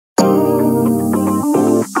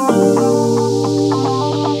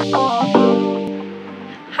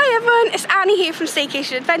here from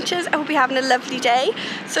Staycation Adventures. I hope you're having a lovely day.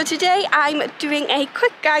 So today I'm doing a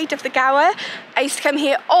quick guide of the Gower. I used to come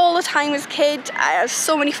here all the time as a kid. I have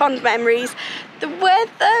so many fond memories. The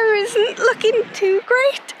weather isn't looking too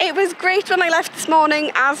great. It was great when I left this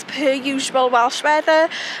morning as per usual Welsh weather,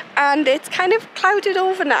 and it's kind of clouded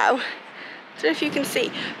over now. I don't know if you can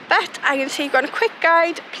see, but I'm going to take you on a quick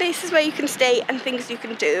guide, places where you can stay and things you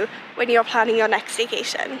can do when you're planning your next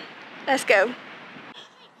staycation. Let's go.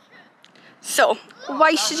 So,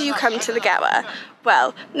 why should you come to the Gower?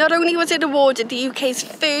 Well, not only was it awarded the UK's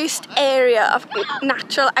first area of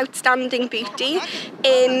natural outstanding beauty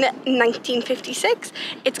in 1956,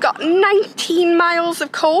 it's got 19 miles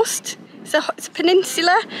of coast, so it's a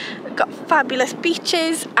peninsula, got fabulous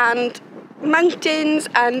beaches and mountains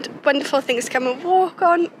and wonderful things to come and walk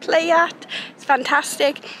on, play at. It's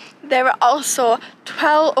fantastic. There are also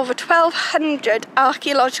over 1,200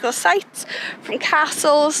 archaeological sites, from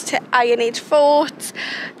castles to Iron Age forts.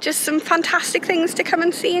 Just some fantastic things to come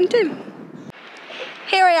and see and do.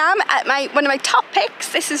 Here I am at one of my top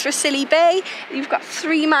picks. This is Rhossili Bay. You've got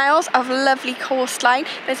 3 miles of lovely coastline.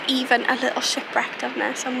 There's even a little shipwreck down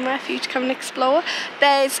there somewhere for you to come and explore.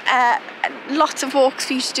 There's lots of walks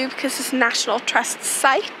for you to do because it's a National Trust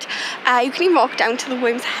site. You can even walk down to the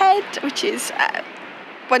Worm's Head, which is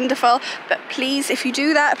wonderful, but please, if you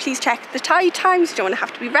do that, please check the tide times. You don't want to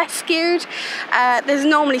have to be rescued. There's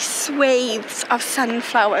normally swathes of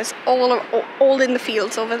sunflowers all in the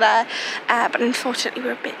fields over there, but unfortunately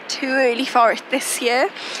we're a bit too early for it this year.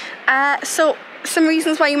 So some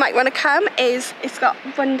reasons why you might want to come is it's got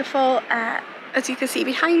wonderful, as you can see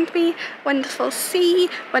behind me, wonderful sea,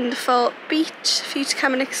 wonderful beach for you to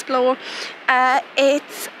come and explore.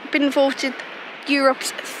 It's been voted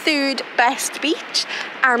Europe's 3rd best beach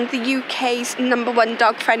and the UK's #1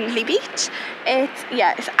 dog-friendly beach.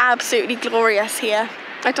 It's absolutely glorious here.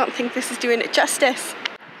 I don't think this is doing it justice.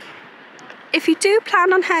 If you do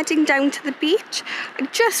plan on heading down to the beach, I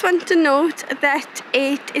just want to note that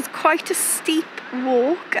it is quite a steep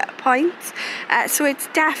walk at points, so it's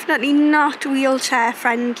definitely not wheelchair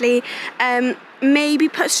friendly. Maybe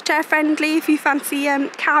pushchair friendly if you fancy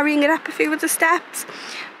carrying it up a few of the steps.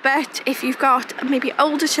 But if you've got maybe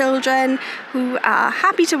older children who are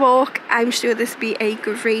happy to walk, I'm sure this would be a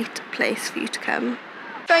great place for you to come.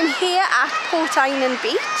 So I'm here at Eynon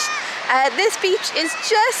beach. This beach is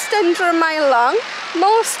just under a mile long,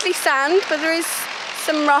 mostly sand, but there is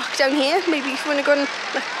some rock down here. Maybe if you want to go and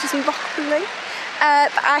look, do some rock pooling.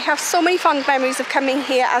 But I have so many fond memories of coming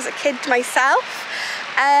here as a kid myself,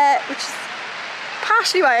 which is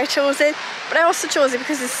partially why I chose it, but I also chose it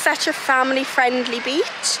because it's such a family-friendly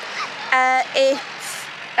beach.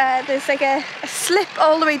 There's like a slip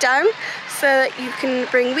all the way down, so that you can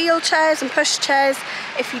bring wheelchairs and pushchairs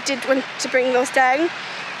if you did want to bring those down.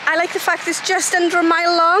 I like the fact it's just under a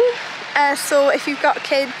mile long, so if you've got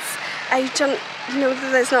kids, I don't know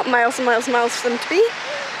that there's not miles and miles and miles for them to be.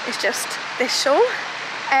 It's just this shore.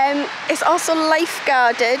 It's also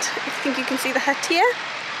lifeguarded. I think you can see the hut here.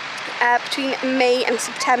 Between May and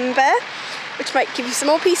September, which might give you some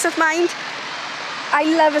more peace of mind. I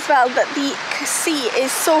love as well that the sea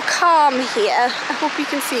is so calm here. I hope you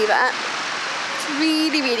can see that. It's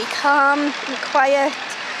really, really calm and quiet.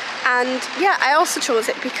 And yeah, I also chose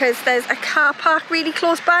it because there's a car park really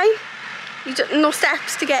close by. No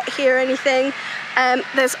steps to get here or anything.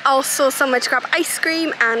 There's also somewhere to grab ice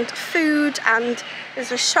cream and food, and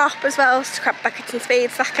there's a shop as well to grab buckets and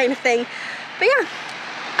spades, that kind of thing. But yeah,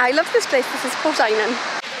 I love this place. This is Eynon.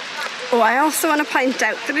 Oh, I also want to point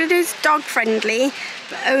out that it is dog friendly,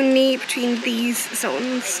 but only between these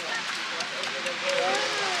zones.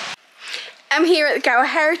 I'm here at the Gower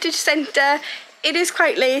Heritage Centre. It is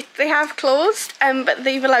quite late. They have closed, but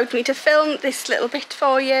they've allowed me to film this little bit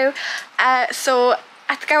for you. So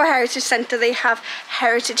at the Gower Heritage Centre they have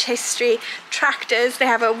heritage history, tractors, they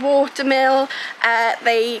have a watermill,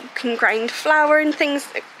 they can grind flour and things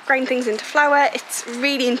into flour. It's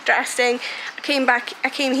really interesting. I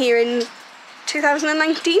came here in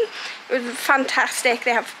 2019. It was fantastic.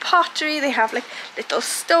 They have pottery, they have like little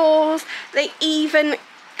stalls, they even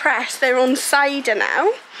press their own cider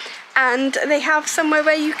now, and they have somewhere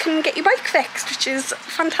where you can get your bike fixed, which is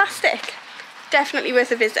fantastic. Definitely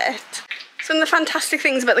worth a visit. Some of the fantastic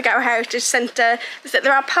things about the Gower Heritage Centre is that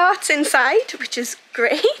there are parts inside, which is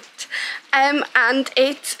great, and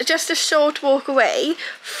it's just a short walk away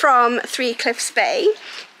from Three Cliffs Bay.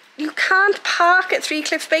 you can't park at Three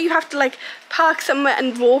Cliffs Bay. You have to like park somewhere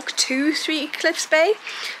and walk to Three Cliffs Bay.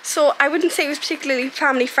 So I wouldn't say it was particularly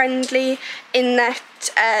family friendly in that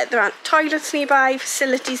there aren't toilets nearby,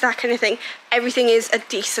 facilities, that kind of thing. Everything is a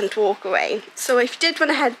decent walk away. So if you did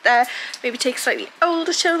want to head there, maybe take slightly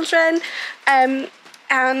older children. And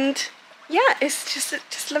yeah, it's just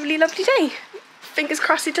a lovely, lovely day. Fingers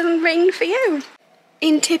crossed it doesn't rain for you.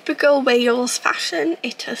 In typical Wales fashion,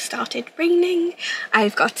 it has started raining.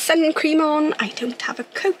 I've got sun cream on, I don't have a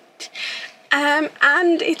coat,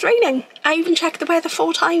 and it's raining. I even checked the weather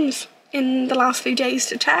 4 times in the last few days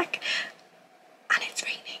to check, and it's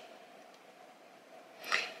raining.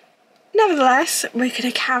 Nevertheless, we're going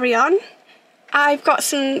to carry on. I've got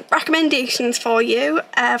some recommendations for you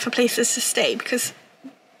for places to stay, because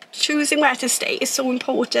choosing where to stay is so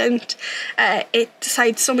important. It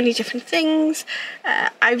decides so many different things.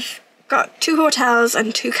 I've got 2 hotels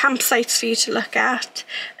and 2 campsites for you to look at.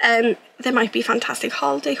 There might be fantastic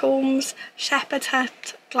holiday homes, shepherd's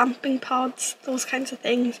hut, glamping pods, those kinds of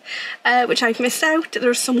things, which I've missed out. There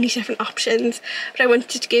are so many different options, but I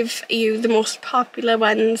wanted to give you the most popular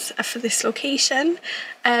ones for this location,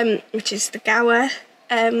 which is the Gower,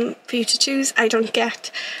 for you to choose. I don't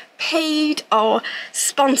get paid or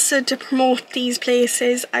sponsored to promote these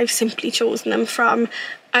places. I've simply chosen them from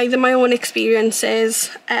either my own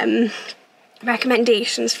experiences,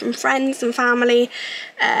 recommendations from friends and family,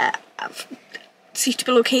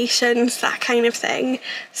 suitable locations, that kind of thing.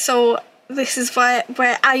 So this is where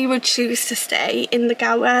I would choose to stay, in the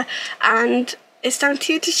Gower, and it's down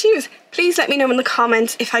to you to choose. Please let me know in the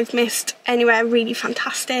comments if I've missed anywhere really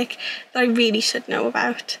fantastic that I really should know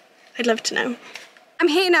about. I'd love to know. I'm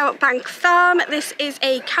here now at Bank Farm. This is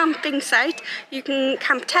a camping site. You can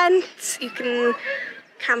camp tents, you can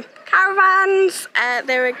camp caravans,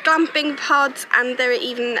 there are glamping pods, and there are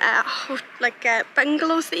even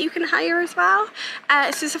bungalows that you can hire as well.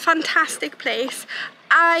 This is a fantastic place.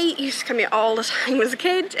 I used to come here all the time as a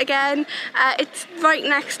kid. Again, it's right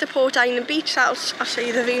next to Port Eynon Beach. I'll show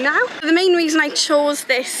you the view now. The main reason I chose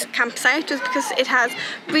this campsite was because it has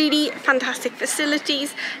really fantastic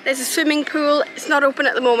facilities. There's a swimming pool. It's not open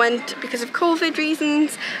at the moment because of COVID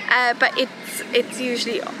reasons, but it's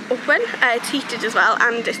usually open. It's heated as well,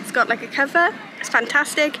 and it's got like a cover. It's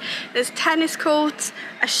fantastic. There's tennis courts,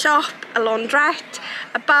 a shop, a laundrette,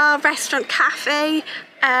 a bar, restaurant, cafe.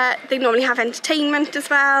 They normally have entertainment as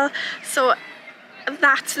well. So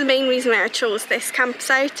that's the main reason why I chose this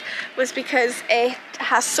campsite, was because it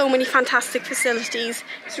has so many fantastic facilities.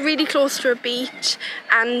 It's really close to a beach,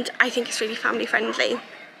 and I think it's really family friendly.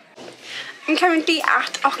 I'm currently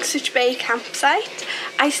at Oxwich Bay campsite.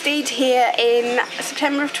 I stayed here in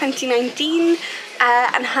September of 2019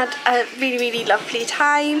 and had a really, really lovely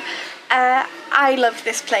time. I love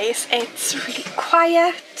this place. It's really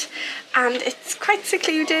quiet and it's quite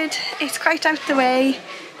secluded. It's quite out the way.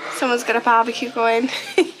 Someone's got a barbecue going.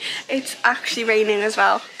 It's actually raining as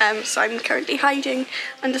well, so I'm currently hiding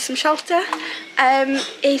under some shelter.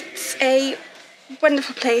 It's a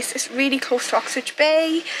wonderful place. It's really close to Oxwich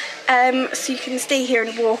Bay, so you can stay here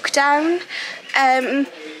and walk down.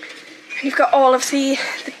 You've got all of the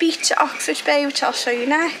beach at Oxwich Bay, which I'll show you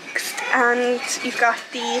next, and you've got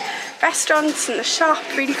the restaurants and the shop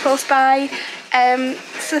really close by.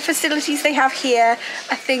 So the facilities they have here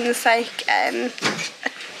are things like a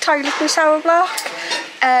toilet and shower block,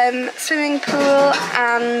 swimming pool,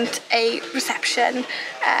 and a reception,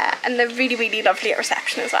 and they're really, really lovely at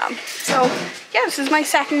reception as well. So yeah, this is my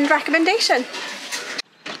second recommendation.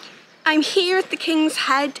 I'm here at the King's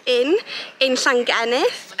Head Inn in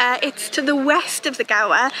Llangennith. It's to the west of the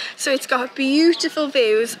Gower, so it's got beautiful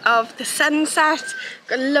views of the sunset,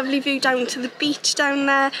 got a lovely view down to the beach down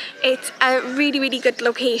there. It's a really, really good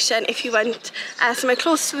location if you want somewhere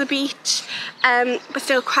close to the beach, but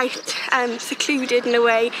still quite secluded in a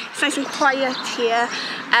way. It's nice and quiet here.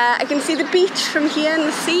 I can see the beach from here and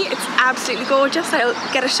the sea. It's absolutely gorgeous. I'll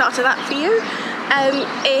get a shot of that for you.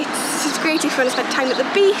 It's great if you want to spend time at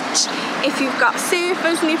the beach, if you've got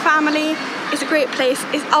surfers in your family. It's a great place.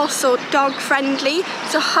 It's also dog friendly,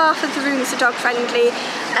 so half of the rooms are dog friendly.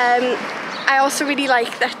 I also really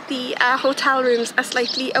like that the hotel rooms are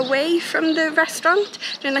slightly away from the restaurant.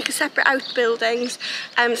 They're in like a separate outbuildings,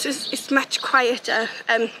 so it's much quieter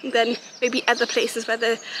than maybe other places where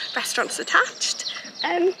the restaurant's attached.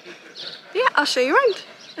 Yeah, I'll show you around.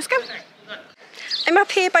 Let's go. I'm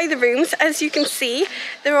up here by the rooms. As you can see,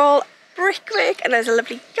 they're all brickwork and there's a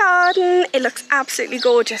lovely garden. It looks absolutely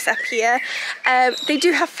gorgeous up here. They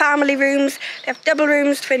do have family rooms, they have double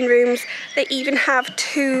rooms, twin rooms. They even have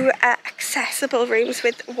 2 accessible rooms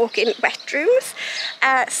with walk-in wet rooms.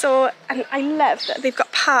 And I love that they've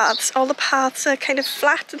got paths. All the paths are kind of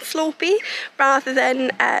flat and slopey rather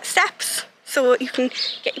than steps. So you can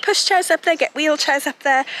get your pushchairs up there, get wheelchairs up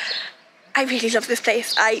there. I really love this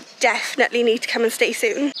place. I definitely need to come and stay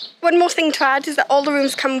soon. One more thing to add is that all the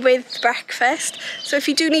rooms come with breakfast. So if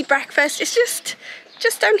you do need breakfast, it's just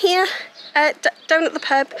down here, down at the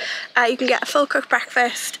pub. You can get a full cooked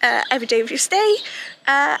breakfast every day of your stay.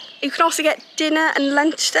 You can also get dinner and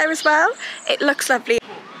lunch there as well. It looks lovely.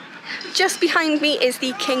 Just behind me is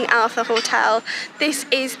the King Arthur Hotel. This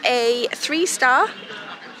is a 3-star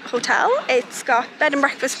hotel. It's got bed and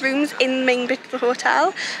breakfast rooms in the main bit of the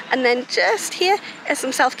hotel, and then just here are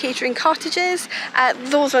some self-catering cottages.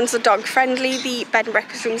 Those ones are dog friendly, the bed and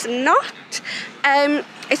breakfast rooms are not.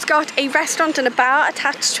 It's got a restaurant and a bar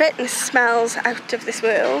attached to it and it smells out of this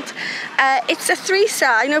world. It's a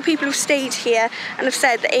 3-star. I know people who've stayed here and have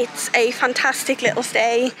said that it's a fantastic little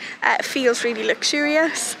stay. It feels really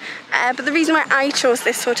luxurious. But the reason why I chose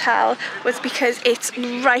this hotel was because it's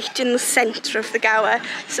right in the centre of the Gower.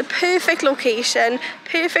 It's a perfect location,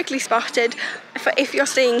 perfectly spotted for if you're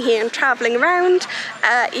staying here and travelling around.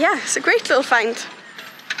 Yeah, it's a great little find.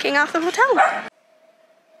 King Arthur Hotel.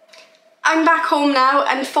 I'm back home now.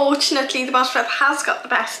 Unfortunately, the bottle trip has got the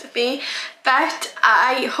best of me, but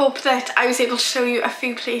I hope that I was able to show you a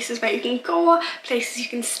few places where you can go, places you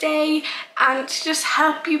can stay, and to just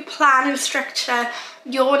help you plan and structure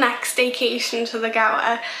your next staycation to the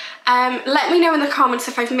Gower. Let me know in the comments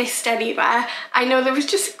if I've missed anywhere. I know there was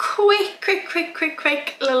just a quick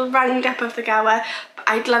little roundup of the Gower, but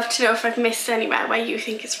I'd love to know if I've missed anywhere where you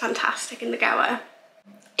think is fantastic in the Gower.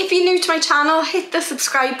 If you're new to my channel, hit the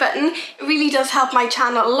subscribe button. It really does help my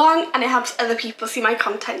channel along and it helps other people see my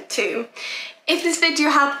content too. If this video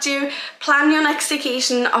helped you plan your next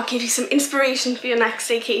staycation or give you some inspiration for your next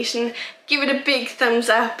staycation, give it a big thumbs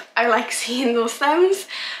up. I like seeing those thumbs.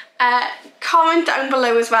 Comment down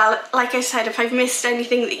below as well, like I said, if I've missed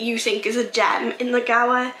anything that you think is a gem in the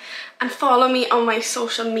Gower, and follow me on my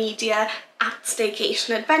social media at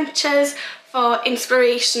Staycation Adventures for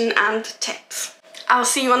inspiration and tips. I'll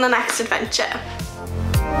see you on the next adventure.